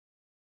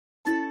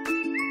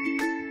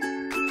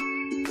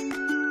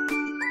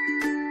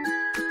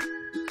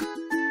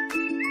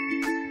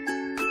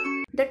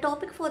The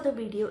topic for the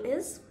video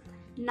is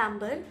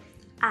number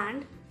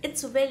and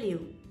its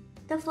value.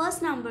 The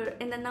first number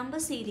in the number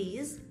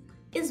series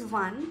is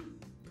 1,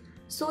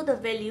 so the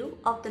value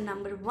of the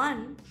number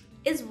 1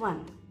 is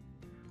 1.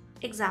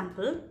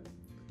 Example,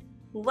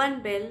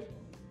 1 bell,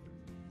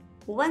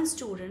 1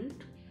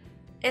 student,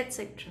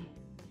 etc.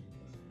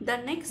 The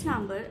next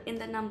number in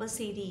the number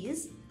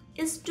series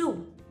is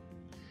 2,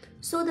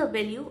 so the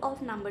value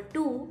of number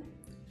 2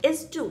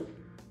 is 2.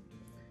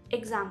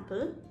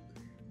 Example,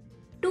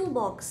 2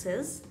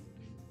 boxes,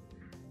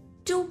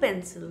 2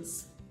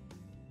 pencils.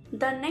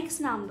 The next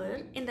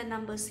number in the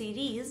number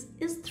series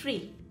is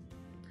 3,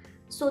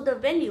 so the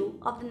value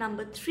of the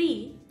number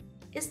 3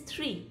 is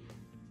 3.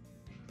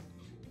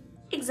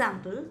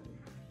 Example,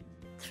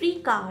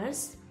 3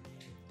 cars,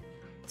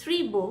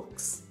 3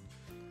 books,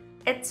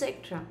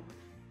 etc.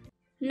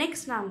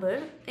 Next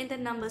number in the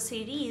number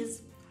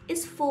series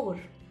is 4.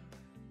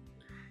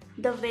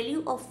 The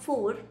value of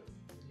 4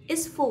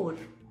 is 4.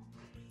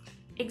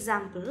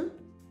 Example,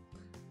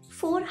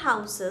 4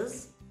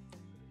 houses,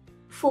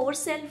 4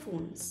 cell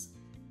phones.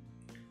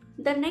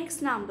 The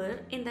next number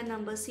in the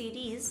number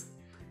series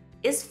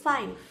is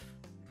 5.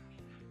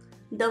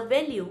 The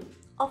value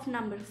of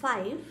number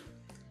 5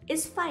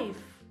 is 5.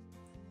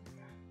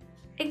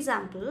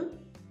 Example,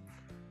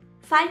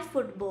 5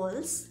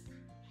 footballs,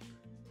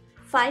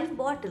 5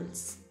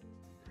 bottles.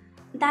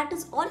 That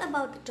is all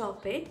about the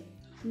topic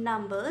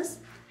numbers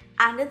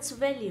and its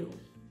value.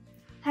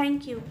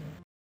 Thank you.